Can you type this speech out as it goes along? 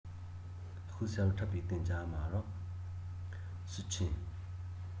Kusel Tapi Tinjamaro switching.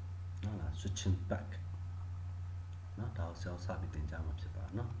 No, switching back. Not our cells have it in jam of the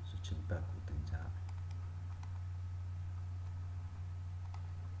no, switching back with jam.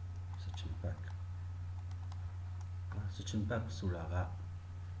 Switching back. Switching back Suraga.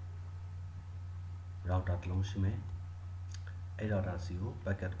 Route at Longshime. 8.0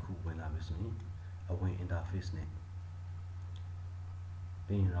 back at Ku when I was in away interface name.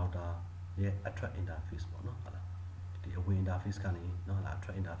 Being router, yeah, attract interface, no, the away interface can no,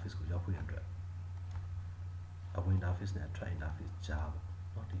 attract interface could help you under away interface and attract interface job,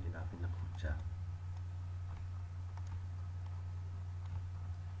 not the interface in the job.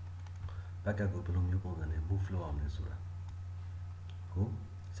 Back at go below you and move flow on the Sura. Who?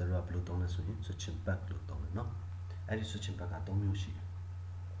 Sarah blue on the swing, switching back blue on the no. And switching back at Tom Yoshi.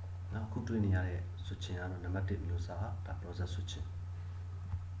 Now, could do any area switching on the matic musa, that process switching.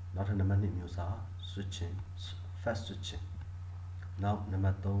 Not a matic musa, switching, fast switching. Now,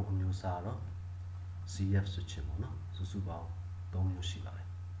 Namato musaro, CF switching, no, Susuba, Tom Yoshi.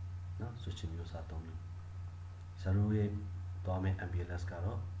 No, switching musa Tom. Sarue, Tome MPLS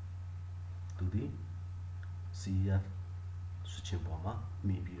caro to the CF switching bomber,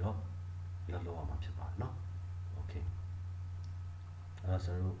 maybe up, Laloa Mapipa, no. Okay.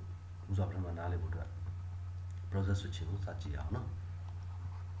 So, who's up from an alibi? Process switching, such a no.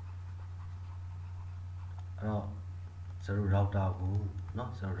 So, router, no,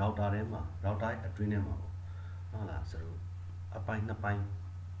 so router emma, router a trinema. No, so a pine,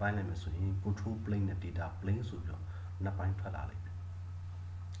 control plane the data plane suyo, napine palali.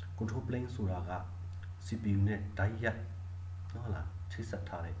 Control plane suraga, CPU net diet, no, chase a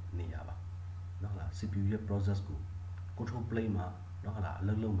tare, niava. No, CPU process go. Control plane ma, no,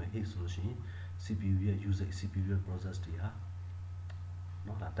 low me solution, CPU use CPU process dia.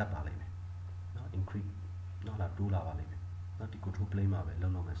 No, tap alime. No, increase, no, do la alime. Not the control plane ma, low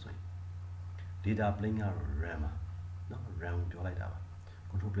me swing. Data plane are RAM, no, RAM pure like that.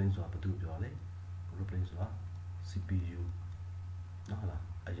 Control planes are two purely. Control planes are CPU. No,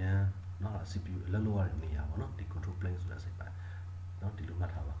 again, no, CPU, lower in the hour, not the control planes, let's say, not the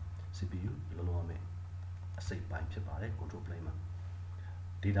Lumatava. CPU, lower me. Say by Pipare, control plane.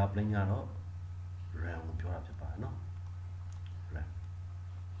 Data plane are RAM pure up no RAM.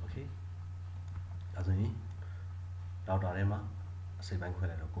 Okay. As a Daughter Emma, say by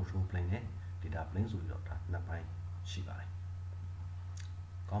control plane, data planes will not by Shibai.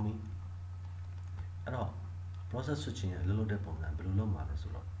 Call me. At all. Process switching a little depot and below mother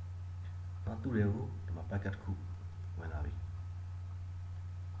solo. Not too real to my packet cook when I be.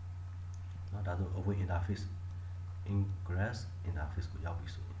 Not other away interface. Ingress interface could help you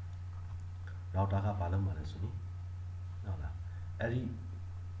soon. Rautaka Palamara Suni. No, Eddie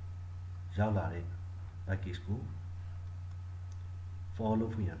Jalare package school. Follow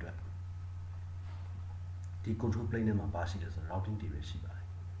for your drag. The control plane in my bashi is a routing TV Shiba.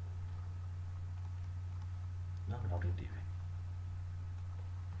 Not routing TV.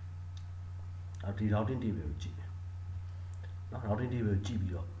 The routing TV will G. Not routing TV will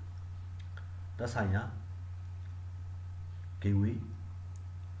GB. That's how ya. Kiwi.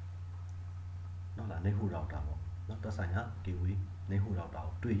 Not a Nehu router. Not the sign up, Kiwi, Nehu router.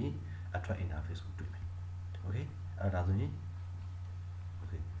 Doing a try interface to me. Okay? Rather than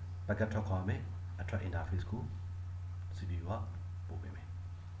okay. Back at Tokame, a try interface school. CPU up,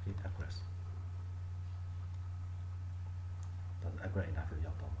 okay, across. That's a great interface.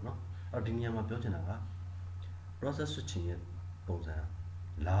 No? Or Dinyama Piojanava process switching it. Posa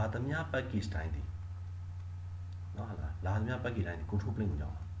La Damia Paki Steiny. No, La Damia Paki line, control plane.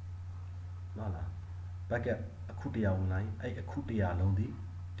 No, back at a Kutia online, a Kutia Londi,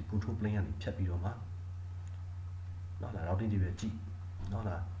 the control plane and Chapiroma. No, routing the G. No,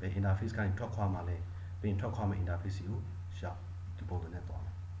 the interface kind of talk male, being talk home interface you, sharp, the bone net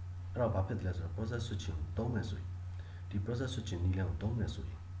on. Rob up letter process switching, don't mess with. The process switching Nilo don't mess with.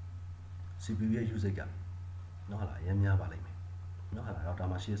 CPU use a gun. No, Yamia Valley. No,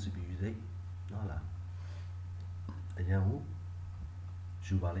 Rotamashi CPU. No, a young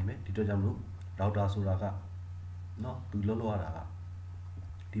Shuvalime, Titojamu, Rauta Suraga. No, to Loloaraga.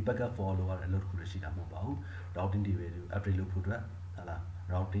 The backup for lower a lot Kurashida mobile, routing the value, every loop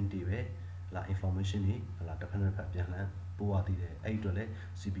routing the la information he, la dependent papian, Puati, 8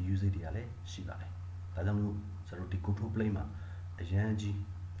 CPU ZDL, Shiba. Tadamu, Saruti control plama, a Yanji,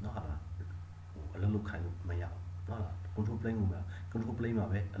 no, a little kind of maya, no, control plane, control plama,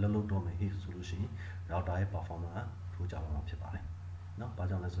 a little dome, his solution, router performer, to Java Pipare. No,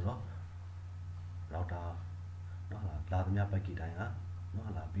 Pajan is a lot. Router, no, Ladamia Paki Dina, နော်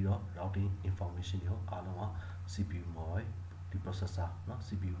ဟုတ်လားပြီးတော့ routing information တွေအားလုံးက CPU မှာပဲဒီ processor နော်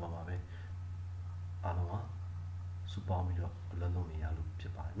CPU ပေါ်မှာပဲအားလုံးကစုပေါင်းပြီးတော့အလုံးလုံးနေရလို့ဖြ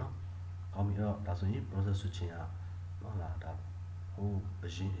စ်ပါတယ်နော်။ကောင်းပြီအဲ့တော့ဒါဆိုရင် process switching ကနော်ဟုတ်လားဒါဟိုအ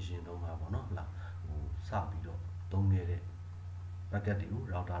ရင်တုန်းကပေါ့နော်ဟုတ်လားဟိုစပြီးတော့သုံးခဲ့တဲ့ packet တွေကို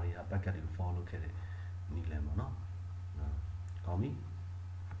router တွေက packet တွေကို follow လုပ်ခဲ့တဲ့နည်းလမ်းပေါ့နော်။ကောင်းပြီ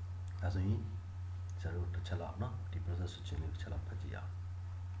ဒါဆိုရင်ကျတော့တစ်ချက်လောက်နော်ဒီ process switching လေးတစ်ချက်လောက်ဖတ်ကြည့်အောင်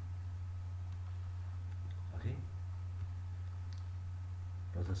okay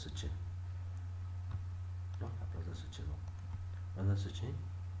process switching နော် process switching ပေါ့ process switching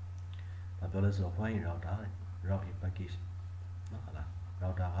ဘာပြောလဲဆိုတော့ point router တဲ့ route a package နော်ဟုတ်လား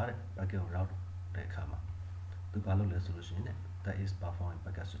router ကတဲ့ packet ကို route တဲ့အခါမှာသူဘာလုပ်လဲဆိုလို့ရှိရင် that is performing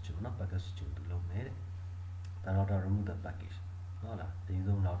packet switching နော် packet switching သူလုပ်နေတဲ့ဒါ router remove the package နော်လားအရင်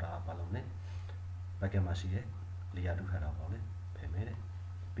ဆုံး router ကဘာလုပ်လဲ packet မှာရှိတဲ့ layer 2 header ပေါ့လေဖယ်မယ်တဲ့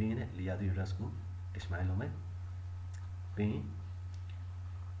ပြီးရင် layer 3 address ကို explain လုပ်မယ်ပြီးရင်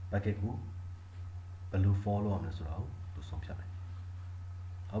packet ကိုဘယ်လို follow အောင်လဲဆိုတာကိုသူဆုံးဖြတ်မယ်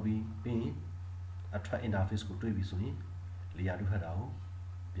ဟုတ်ပြီပြီးရင် attract interface ကိုတွေ့ပြီဆိုရင် layer 2 header ကို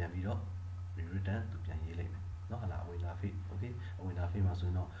ပြန်ပြီးတော့ return သူပြန်ရေးလိုက်မယ်နော်ဟလာအဝင် interface okay အဝင် interface မှာဆိုရ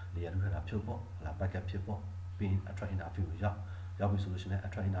င်တော့ layer 2 header ဖြုတ်ပေါ့ဟလာ packet ဖြစ်ပေါ့ပြီးရင် attract interface ကိုရောက်ပြီဆိုလို့ရှိရင်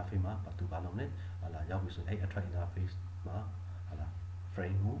attract interface မှာသူဘာလုပ်လဲဟလာရောက်ပြီဆိုရင်အဲ့ attract interface မှာဟလာ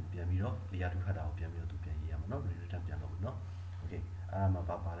frame ကိုပြန်ပြီးတော့ layer 2 header ကိုပြန်ပြီးတော့သူပြန်ရေးရမှာနော် return ပြန်လုပ်မယ်နော် okay အဲ့မှာ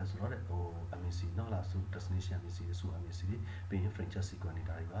ပါလဲဆိုတော့ဟို MAC နော်လားဆို destination MAC ဆို MAC ပြီးရင် frame check sequence တွေ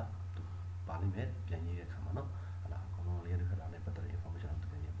ဒါတွေကသူပါလိမ့်မယ်ပြန်ရေးတဲ့အခါမှာနော်ဟလာအကုန်လုံး layer 2 header နဲ့ပတ်သက်တဲ့ information ကိုသူ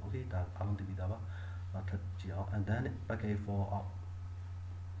ပြန်ရေး okay ဒါအားလုံးသိပြီးသားပါနောက်ထပ်ကြည့်အောင် and then packet for out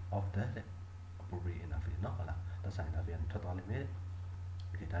of that appropriate interface နော်ဟုတ်လားသက်ဆိုင် interface နဲ့ထွက်သွားလိမ့်မယ်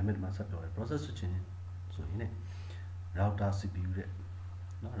okay ဒါမှမဟုတ်ဆက်ပြောတယ် process switching ဆိုရင် router CPU တဲ့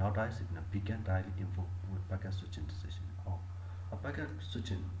နော် router CPU နဲ့ beacon directly info with packet switching decision ဟော packet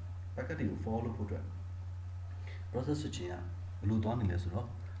switching packet တွေကို follow လုပ်ဖို့အတွက် process switching ကဘယ်လိုသွားနေလဲဆိုတော့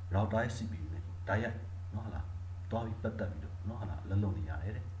router CPU နဲ့ direct နော်ဟုတ်လားသွားပြီးပတ်သက်ပြီးတော့နော်ဟုတ်လားလက်လုံနေရတ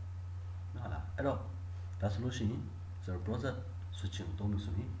ယ်တဲ့နော်ဟုတ်လားအဲ့တော့ဒါဆိုလို့ရှိရင်ဆိုတော့ process switching ကိုသုံးလို့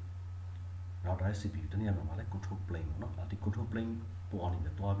ဆိုရင် router CPU တနည်းအားဖြင့်ပါလဲ control plane ပေါ့နော်ဒီ control plane ပေါ်အနေ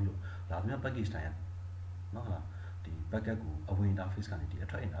နဲ့သွားပြီးတော့ဒါမှမဟုတ် package တိုင်းနော်ဟုတ်လားဒီ packet ကိုအဝင် interface ကနေဒီ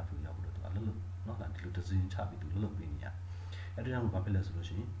attract interface ရောက်ပြီးတော့သူအလုပ်လုပ်နော်ဟုတ်လားဒီလို decision ချပြီးသူလုပ်လုပ်ပေးနေရအဲ့ဒါကြောင့်ဘာဖြစ်လဲဆိုလို့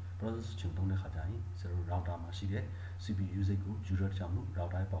ရှိရင် process switching သုံးတဲ့ခါကျရင်ဆိုတော့ router မှာရှိတဲ့ CPU usage ကို user ကြောင့်လို့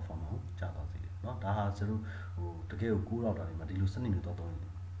router ရဲ့ performance ကိုကျသွားစေတယ်เนาะဒါဟာဆိုတော့ဟိုတကယ်ကို core router တွေမှာဒီလိုစနစ်မျိုးတော့သုံးရင်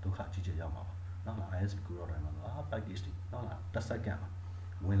ဒုက္ခကြီးကြီးရောက်မှာပါเนาะ ISP core router တွေမှာတော့ package တွေเนาะတစ်စက္ကန့်မှာ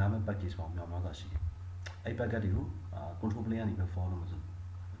ဝင်လာမဲ့ package ပေါင်းများများစွာရှိတယ်အဲ့ packet တွေကိုcontrol plane ကနေပဲ follow လို့ဆို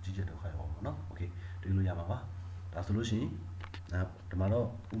ကြီးကြီးဒုက္ခရောက်ပါเนาะ okay တွေ့လို့ရမှာပါဒါဆိုလို့ရှိရင်ဒီမှာတော့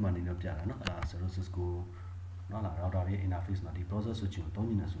ဥပမာနေတော့ပြတာเนาะဆိုတော့ Cisco နော်လား router ရဲ့ interface မှာဒီ process switching ကိုသုံး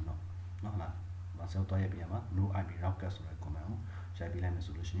နေတယ်ဆိုတော့နော်လားမဆက်တော့ရပြရမှာ no IP router ဆိုတဲ့ command ကိုရိုက်ပေးလိုက်မယ်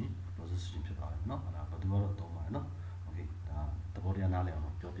ဆိုလို့ရှိရင် process switching ဖြစ်သွားတယ်နော်ဟုတ်လားဘယ်သူကတော့သုံးပါတယ်နော် okay ဒါသဘောတရားနားလည်အော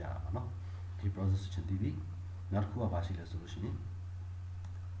င်ပြောပြတာပါနော်ဒီ process switching တည်ပြီးနောက်တစ်ခုကဘာရှိလဲဆိုလို့ရှိရင်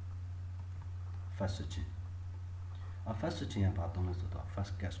fast switching fast switching ကဘာသုံးလဲဆိုတော့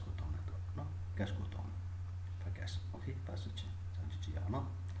fast cache ကိုသုံးတယ်တော့နော် cache ကိုသုံး fast cache okay fast switching စမ်းကြည့်အောင်နော်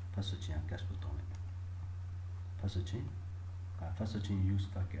fast switching က cache ကိုသုံးတယ်fast switching use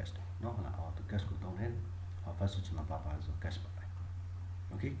for cache နော်ဟုတ်လားအော်သူ cache ကိုသုံးတယ် fast switching မှာပါဆို cache ပါတယ်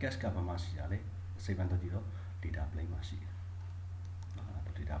okay cache ကဘာမှရှိရလဲစေဘန်တော့ကြည့်တော့ data plane မှာရှိတယ်နော်ဟုတ်လား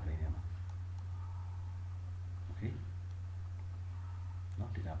data plane ထဲမှာ okay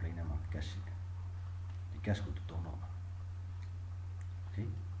နော် data plane ထဲမှာ cache ရှိတယ်ဒီ cache ကိုသူသုံးတော့မှာ okay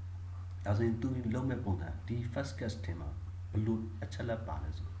ဒါဆိုရင်သူလုံးမဲ့ပုံစံဒီ fast cache ထဲမှာဘယ်လိုအချက်လက်ပါလဲ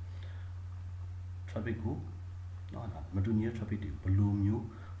ဆို traffic ကိုနော်လားမတူညီတဲ့ traffic တွေဘယ်လိုမျိုး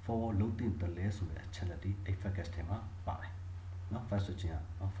forward လုပ်တင်တယ်လဲဆိုတဲ့အချက်လက်တွေ fast cache ထဲမှာပါတယ်နော် fast switching က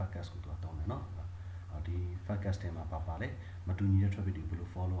နော် fast cache ကိုတော့တောင်းတယ်နော်ဒီ fast cache ထဲမှာပါလဲမတူညီတဲ့ traffic တွေဘယ်လို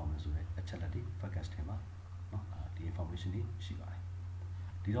follow အောင်လဲဆိုတဲ့အချက်လက်တွေ fast cache ထဲမှာနော်ဒီ information တွေရှိပါတယ်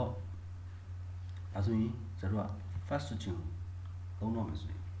ဒီတော့ဒါဆိုရင်ကျတော့ fast switching သုံးတော့မယ်ဆို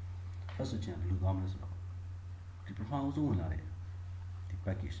ရင် fast switching ဘယ်လိုသွားမလဲဆိုတော့ဒီပထမဆုံးဝင်လာတဲ့ဒီ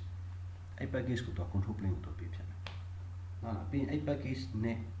package အဲ့ package ကိုတော့ control plane ကိုတော့ပေးဖြတ်မယ်နော်လားပြီးရင်အဲ့ package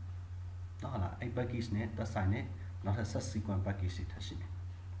နဲ့နော်လားအဲ့ package နဲ့သက်ဆိုင်တဲ့နောက်ထပ် sub sequence package တွေထပ်ရှိမယ်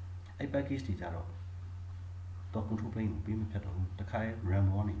အဲ့ package တွေကြတော့ control plane ကိုပေးမဖြတ်တော့ဘူးတစ်ခါ RAM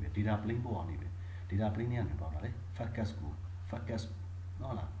ပေါ်ကနေပဲ data plane ပေါ်ကနေပဲ data plane နဲ့ကနေပေါ့လားလေ fast cache ကို fast cache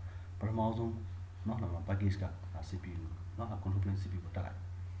နော်လားပထမဆုံးနော်လား package က CPU နော်လား control plane CPU ကိုတက်လိုက်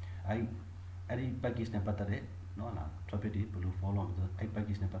အဲ့ဒီ package နဲ့ပတ်သက်တဲ့ နော်လား traffic တွေဘယ်လို follow လုပ်ဆိုအဲ့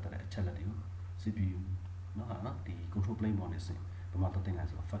package နဲ့ပတ်သက်တဲ့အချက်လက်တွေကို CPU နော်ဟာနော်ဒီ control plane ပေါ်နေစင်ဘယ်မှာတင်လိုက်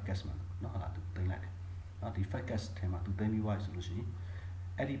ဆိုတော့ fastcache မှာနော်ဟာလားသူတင်လိုက်တယ်နော်ဒီ fastcache ထဲမှာသူတင်ပြီးသွားပြီဆိုလို့ရှိရင်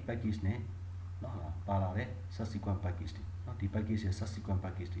အဲ့ဒီ package နဲ့နော်ဟာလားပါလာတဲ့ subsequent package တွေနော်ဒီ package ရဲ့ subsequent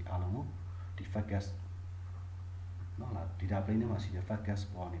package တွေအားလုံးကိုဒီ fastcache နော်လား data plane ထဲမှာရှိတဲ့ fastcache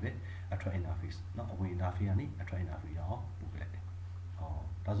ပေါ်နေပဲ attract interface နော်အဝင် interface ကနေ attract interface ရအောင်ပို့ပြလိုက်တယ်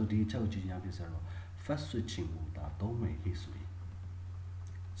ဒါဆိုဒီအချက်ကိုကြည့်ရအောင်ဖြစ်ဆိုတော့ fast switching ကိုဒါသုံးမယ်ဟေ့ဆိုရင်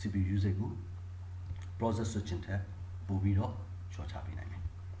CPU usage ကို process switching ထက်ပိုပြီးတော့ချော့ချပေးနိုင်မယ်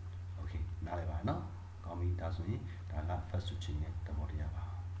okay နားလည်ပါနော်ကောင်းပြီဒါဆိုရင်ဒါက fast switching ရဲ့သဘောတရားပါ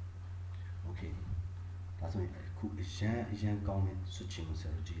okay ဒါဆိုရင်အခုအရန်ကောင်းတဲ့ switching ကိုဆ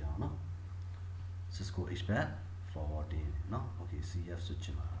က်ကြည့်အောင်နော် Cisco HBAT forwarding နော် okay CF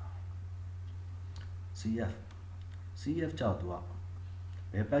switching ပါ CF ကြောက်သူက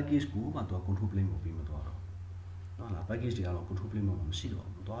ဘယ် package ကိုမှသူက control plane ကိုပြီးမသွားတော့နော်လား package တွေကတော့ control plane မှာမရှိတော့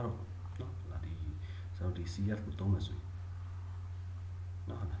ဘူးမသွားတော့နော်လားဒီဆိုတော့ဒီ CF ကိုသုံးမယ်ဆိုရင်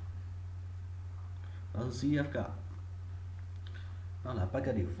နော်လားဒါဆို CF ကနော်လား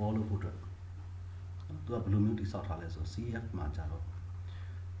packet တွေ follow ဖို့အတွက်သူကဘယ်လိုမျိုးတိစောက်ထားလဲဆိုတော့ CF မှာကြတော့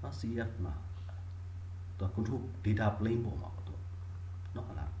နော် CF မှာသူက control data plane ပေါ်မှာသူနော်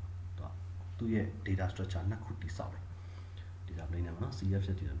ဟုတ်လားသူရဲ့ data structure နှစ်ခုတိစောက်တယ် data plane နဲ့မှာနော် CF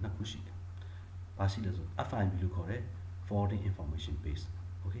ရဲ့ data နှစ်ခုရှိတယ်ဘာရှိလဲဆို FIB လို့ခေါ်တဲ့ forwarding information base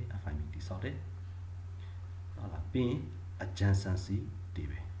okay FIB တိစောက်တယ်ဟုတ်လားပြီးရင် adjacency တွေ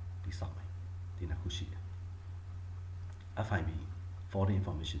ပဲတိစောက်မယ်ဒီနှစ်ခုရှိတယ် FIB forwarding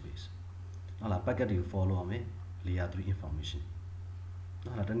information base ဟုတ်လား packet တွေကို follow ရမယ် layer 3 information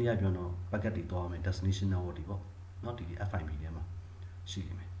နော်လားတနည်းအားဖြင့်တော့ packet တွေသွားရမယ် destination network တွေပေါ့နော်ဒီ FIB ထဲမှာရှိ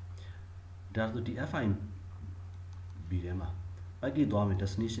နေမယ်ဒါဆိုဒီ FIB ထဲမှာ packet သွားမယ်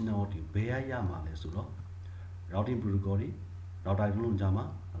destination network တွေဘယ်ရမှာလဲဆိုတော့ routing protocol တွေ router တွေလုံးကြမှာ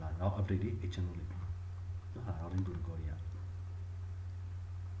ဟုတ်လား route update တွေ agent လုပ်လိုက်မယ်နော်ဟာ routing protocol တွေက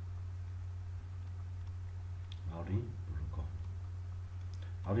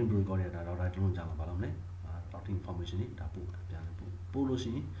routing protocol တွေဒါ router တွေလုံးကြမှာဘာလို့မလဲ routing information တွေဒါပို့ပြန်ပို့လို့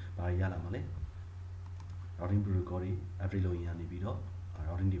ရှိရင်ဘာရလာမှာလဲ routing protocol တွေ update လုပ်ရင်ရနေပြီးတော့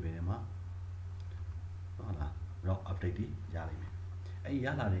routing တွေပဲထဲမှာဟုတ်လား route update တွေရလိမ့်မယ်အဲ့ရ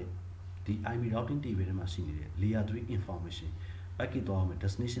လာတဲ့ဒီ IP routing တွေပဲထဲမှာရှိနေတဲ့ layer 3 information packet သွားမယ်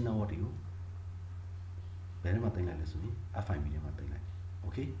destination network တွေကိုဘယ်ထဲမှာတင်လိုက်လဲဆိုရင် FIB ထဲမှာတင်လိုက်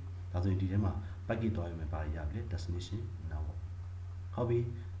okay ဒါဆိုရင်ဒီထဲမှာ packet သွားရမယ်ဘာရပြီလဲ destination network ဟုတ်ပြီ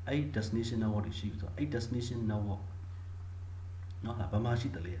အဲ့ destination network တွေရှိပြီဆိုတော့အဲ့ destination network နော်ဟာဘာမှရှိ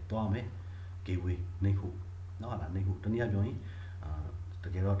တယ်လေသွားမယ် gateway နေခုနော်ဟာနေခုတနည်းအားပြောရင်တ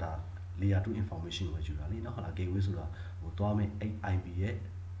ကယ်တော့ဒါ layer 2 information ကိုယူတာလေနော်ဟာ gateway ဆိုတာဟိုသွားမယ်အဲ့ IP ရဲ့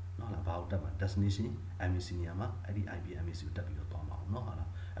နော်ဟာဘာကိုတက်မှာ destination MAC နေရာမှာအဲ့ဒီ IP MAC ကိုတက်ပြီးတော့သွားမှာအောင်နော်ဟာ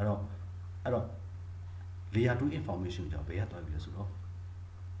အဲ့တော့ layer 2 information ကြောင့်ဘယ်ရသွားပြီလဲဆိုတော့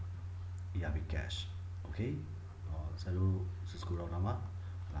ERP cache okay ဆရာတို့ Cisco router မှာ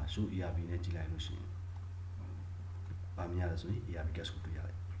ဟာ show ERP နဲ့ကြည့်လိုက်လို့ရှိရင်ဘာမြင်ရလဲဆိုရင် ERP cache ကိုတွေ့ရတ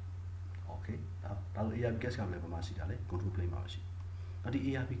ယ် okay ဒါဆို ERP cache ကလည်းဘာမှရှိတာလဲ control plane မှာရှိအဲ့ဒီ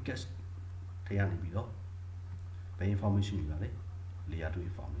ERP cache ထဲကနေပြီးတော့ဘယ် information ယူလာလဲ layer 2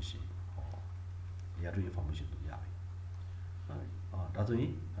 information layer 2 information တို့ရပြီဒါဆိုရ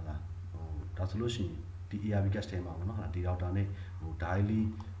င်ဟာလားဒါဆိုလို့ရှိရင်ဒီ ERP cache ထဲမှာပေါ့နော်ဟာဒီ router နဲ့ဟို daily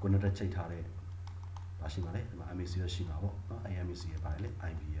connected ချိတ်ထားတဲ့ဘာရှိမှာလဲဒီမှာ MAC ရရှိမှာပေါ့နော် MAC ရပါတယ်လေ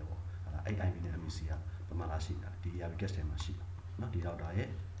IP ရပေါ့ဟာလားအဲ့ IP နဲ့ MAC ကဘယ်မှာလားရှိတာဒီ ERP cache ထဲမှာရှိတာနော်ဒီ router ရဲ့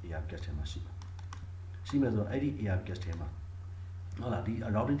ERP cache ထဲမှာရှိမယ်ဆိုတော့အဲ့ဒီ ERP cache ထဲမှာဟုတ်လားဒီ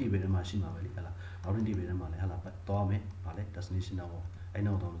routing table ထဲမှာရှိမှာပဲလေဟာလား routing table ထဲမှာလည်းဟာလားသွားမယ်ဗာလဲ destination တော့အဲ့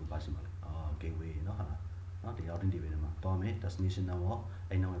နောက်တော့ဘာရှိမှာလဲgateway เนาะဟာလားเนาะဒီ routing table ထဲမှာသွားမယ် destination တော့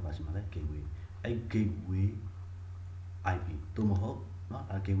အဲ့နောက်ပဲဘာရှိမှာလဲ gateway အဲ့ gateway IP တို့မဟုတ်เนาะ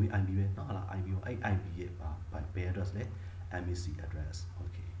gateway IP ပဲเนาะဟာလား IP ကိုအဲ့ IP ရဲ့ဘာဘယ် address လဲ MAC address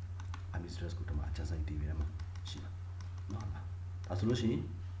okay MAC address ကိုတမအချက်စိုက် table ထဲမှာရှိမှာเนาะဟာလားဒါဆိုလို့ရှိရင်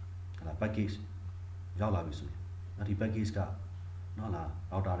ဟာလား package ရောက်လာပြီဆိုရင်เนาะဒီ package ကနော်လား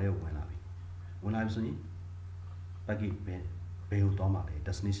router ထဲကိုဝင်လာပြီဆိုရင် package ဘယ်ကိုသွားမှာလဲ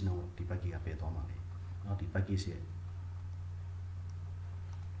destination ကိုဒီ package ကဘယ်သွားမှာလဲเนาะဒီ package ရဲ့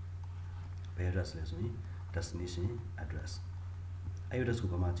ဘယ် address လဲဆိုရင် destination address အဲ့ address ကို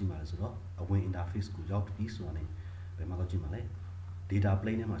ဘာမှကြည့်မှာလဲဆိုတော့အဝင် interface ကိုရောက်ပြီဆိုတာနဲ့ဘယ်မှာတော့ကြည့်မှာလဲ data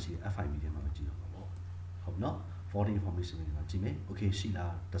plane ထဲမှာရှိတဲ့ FIB ထဲမှာပဲကြည့်တော့မှာပေါ့ဟုတ်ပြီနော် forwarding information တွေမှာကြည့်မယ် okay ရှိ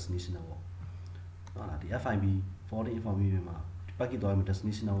လား destination တော့နော်လားဒီ FIB forwarding information တွေမှာpacket သွားမယ်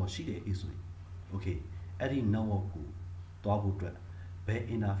destination network ရှိတယ်အေးဆိုရင် okay အဲ့ဒီ network ကိုသွားဖို့အတွက် base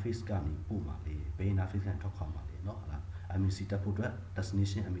interface ကနေပို့မှာလေ base interface ကနေထွက်ခွာမှာလေเนาะ MAC တက်ဖို့အတွက်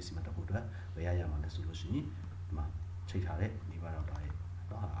destination MAC မှာတက်ဖို့အတွက်ဘယ်ရမှာလဲဆိုလို့ရှိရင်ဒီမှာချိန်ထားတဲ့ neighbor router ရဲ့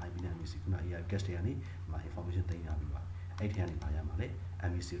เนาะ IP နဲ့ MAC ခုန AI cache တွေကနေဒီမှာ information တင်ရပြီးပါအဲ့ဒီကနေပါရမှာလေ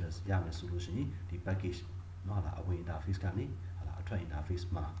MAC ရမယ်ဆိုလို့ရှိရင်ဒီ package เนาะအဝင် interface ကနေအထွက် interface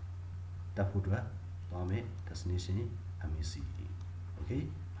မှာတက်ဖို့အတွက်သွားမယ် destination MAC okay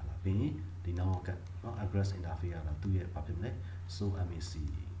ပြီးရင်ဒီနောက်ကเนาะ address interface ကသူ့ရဲ့ဘာဖြစ်မလဲ so MAC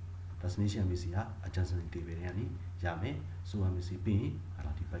destination MAC က adjacent table တွေကနေရမယ် so MAC ပြီးရ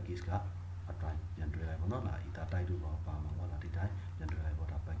င်ဒီ package ကအတိုင်းပြန်တွဲလိုက်ပါတော့ ether type တို့ပါမှာပေါ့ဒီတိုင်းပြန်တွဲလိုက်ပေါ့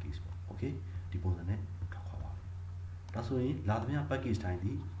ဒါ package ပေါ့ okay ဒီပုံစံနဲ့ထွက်ခွာပါမယ်ဒါဆိုရင်လာသမျှ package တိုင်း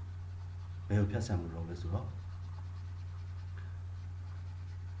ဒီဘယ်ကိုဖြတ်ဆံမလို့လဲဆိုတော့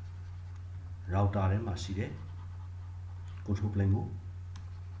router ထဲမှာရှိတဲ့ control plane ကို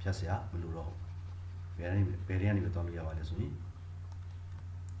ဖြတ်เสียမလို့တော့ဘယ်တွေကနေပဲသွားလို့ရပါလဲဆိုရင်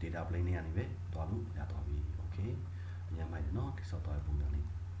data plane တွေကနေပဲသွားလို့ရသွားပြီ okay အရင်မှလည်းเนาะဒီဆောက်သွားတဲ့ပုံစံလေး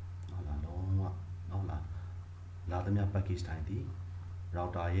เนาะလုံးဝเนาะလာသမျှ package တိုင်းဒီ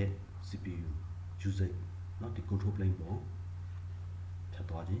router ရဲ့ CPU usage เนาะဒီ control plane ကိုဖြတ်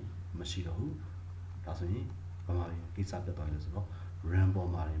သွားခြင်းမရှိတော့ဘူးဒါဆိုရင်ဘာမှကိစ္စပြတ်သွားလဲဆိုတော့ RAM ပေါ်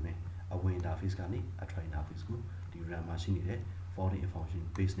မှာနေမယ်အဝင် interface ကနေအထွက် interface ကိုဒီ RAM မှာရှိနေတဲ့ foreign information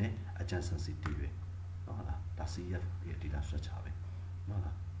base နဲ့ adjacency တွေเนาะဒါ CF ရဲ့ data structure ပဲเนาะ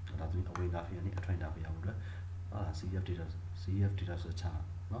ဒါဆိုရင်အဝင် interface ကနေအထွက် interface ရောက်လို့CF data structure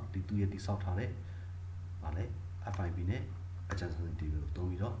เนาะဒီသူရဲ့တိဆောက်ထားတဲ့ဗာလဲ FIP နဲ့ adjacency တွေကိုသုံး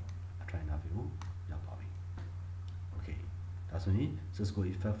ပြီးတော့အထွက် interface ကိုရောက်သွားပြီ okay ဒါဆိုရင် Cisco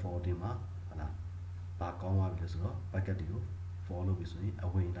effect forwarding မှာဘာကောင်းသွားပြီလဲဆိုတော့ packet တွေကို follow လုပ်ပြီဆိုရင်အ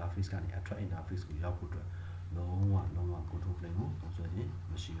ဝင် interface ကနေအထွက် interface ကိုရောက်ဖို့အတွက်လုံးဝ control plane ကိုသုံးစွဲခြင်း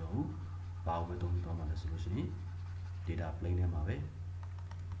မရှိတော့ဘူးဘာလို့ပဲသုံးပြီးသွားမှာလဲဆိုလို့ရှိရင် data plane ထဲမှာပဲ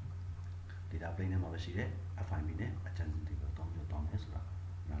ရှိတဲ့ FIP နဲ့ adjacency တွေကိုသုံးပြီးသွားမယ်ဆိုတာ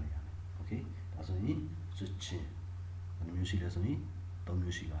နားလည်ရမယ် okay ဒါဆိုရင် switching ဘယ်လိုမျိုးရှိလဲဆိုရင်၃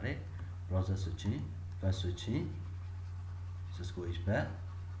မျိုးရှိပါတယ် process switching fast switching Cisco HBAC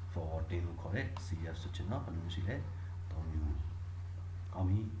forwarding လို့ခေါ်တဲ့ CF switching เนาะဘယ်လိုမျိုးရှိလဲ၃မျိုးကောင်း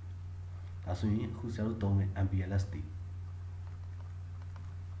ပြီဒါဆိုရင်အခုဆရာတို့သုံးတဲ့ MPLS တီ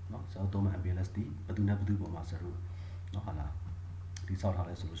เนาะဆရာတို့သုံးတဲ့ MPLS တီဘယ်သူနဲ့ဘယ်သူပေါ်မှာဆရာတို့เนาะဒီဆောက်ထား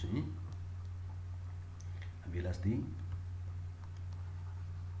လဲဆိုလို့ရှိရင် MPLS တီ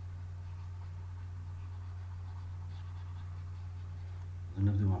ဘ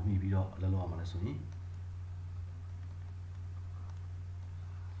ယ်သူမှာမှီပြီးတော့အလုပ်လုပ်ရမှာလဲဆိုရင်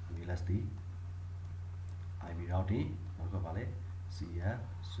MPLS တီ IP routing နောက်ကပါလဲ CF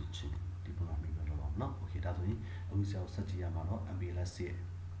switching ဒီပုံမှာမှီပြီးတော့လုပ်အောင်เนาะ okay ဒါဆိုရင်အခုဆရာတို့ဆက်ကြည့်ရမှာတော့ MPLS ရဲ့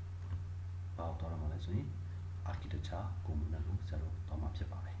ဘာတော့ရမှာလဲဆိုရင် architecture component ကိုဆရာတို့တော့မှာဖြစ်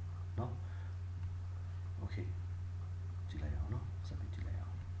ပါတယ်เนาะ okay ကြည့်လိုက်အောင်เนาะ